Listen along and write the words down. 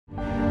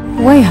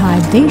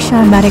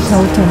Dishang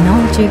Medical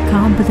Technology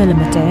Company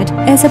Limited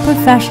is a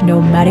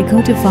professional medical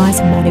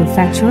device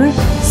manufacturer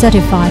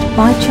certified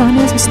by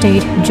China's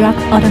State Drug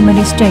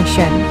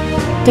Administration.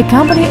 The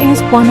company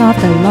is one of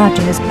the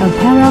largest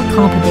apparel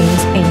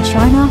companies in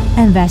China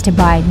invested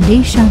by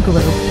Dishang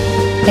Group.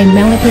 It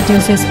mainly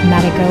produces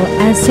medical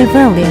and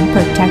civilian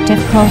protective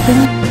clothing,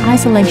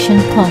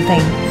 isolation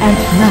clothing, and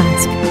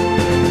masks.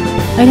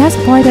 It has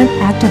played an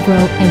active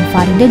role in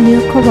fighting the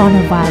new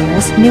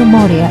coronavirus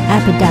pneumonia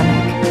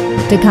epidemic.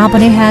 The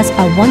company has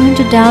a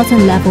 100,000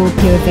 level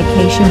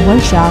purification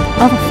workshop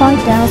of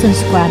 5,000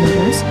 square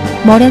meters,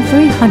 more than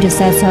 300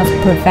 sets of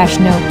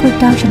professional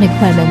production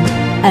equipment,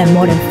 and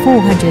more than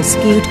 400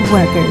 skilled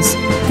workers.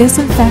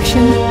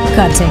 Disinfection,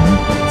 cutting,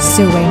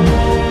 sewing,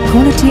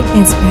 quality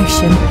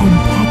inspection, and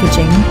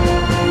packaging.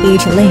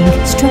 Each link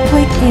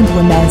strictly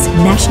implements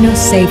national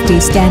safety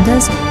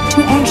standards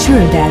to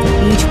ensure that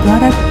each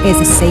product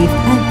is safe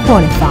and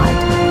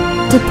qualified.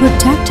 The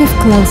protective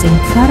clothing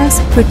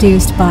products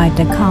produced by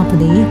the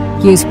company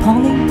use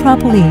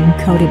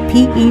polypropylene-coated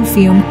PE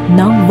film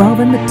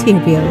non-woven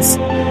materials.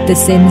 The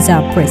seams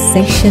are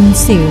precision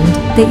sealed.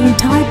 The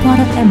entire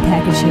product and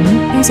packaging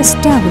is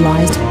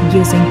sterilized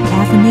using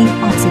ethylene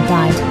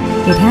oxide.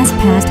 It has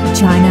passed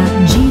China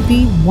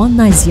GB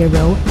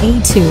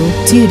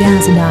 190A2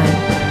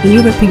 2009,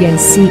 European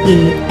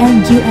CE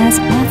and US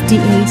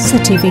FDA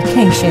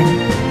certification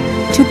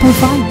to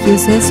provide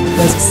users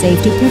with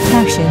safety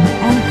protection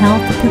and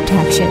health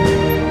protection.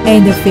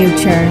 In the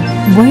future,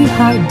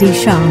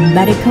 Dishang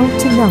Medical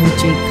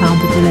Technology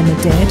Company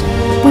Limited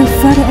will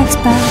further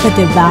expand the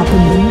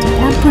development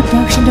and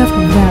production of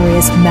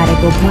various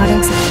medical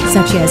products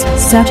such as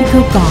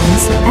surgical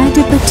gowns,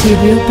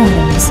 antibacterial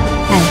balloons,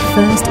 and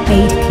first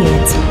aid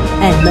kits,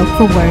 and look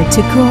forward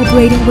to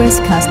cooperating with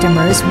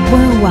customers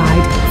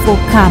worldwide for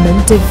common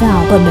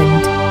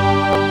development.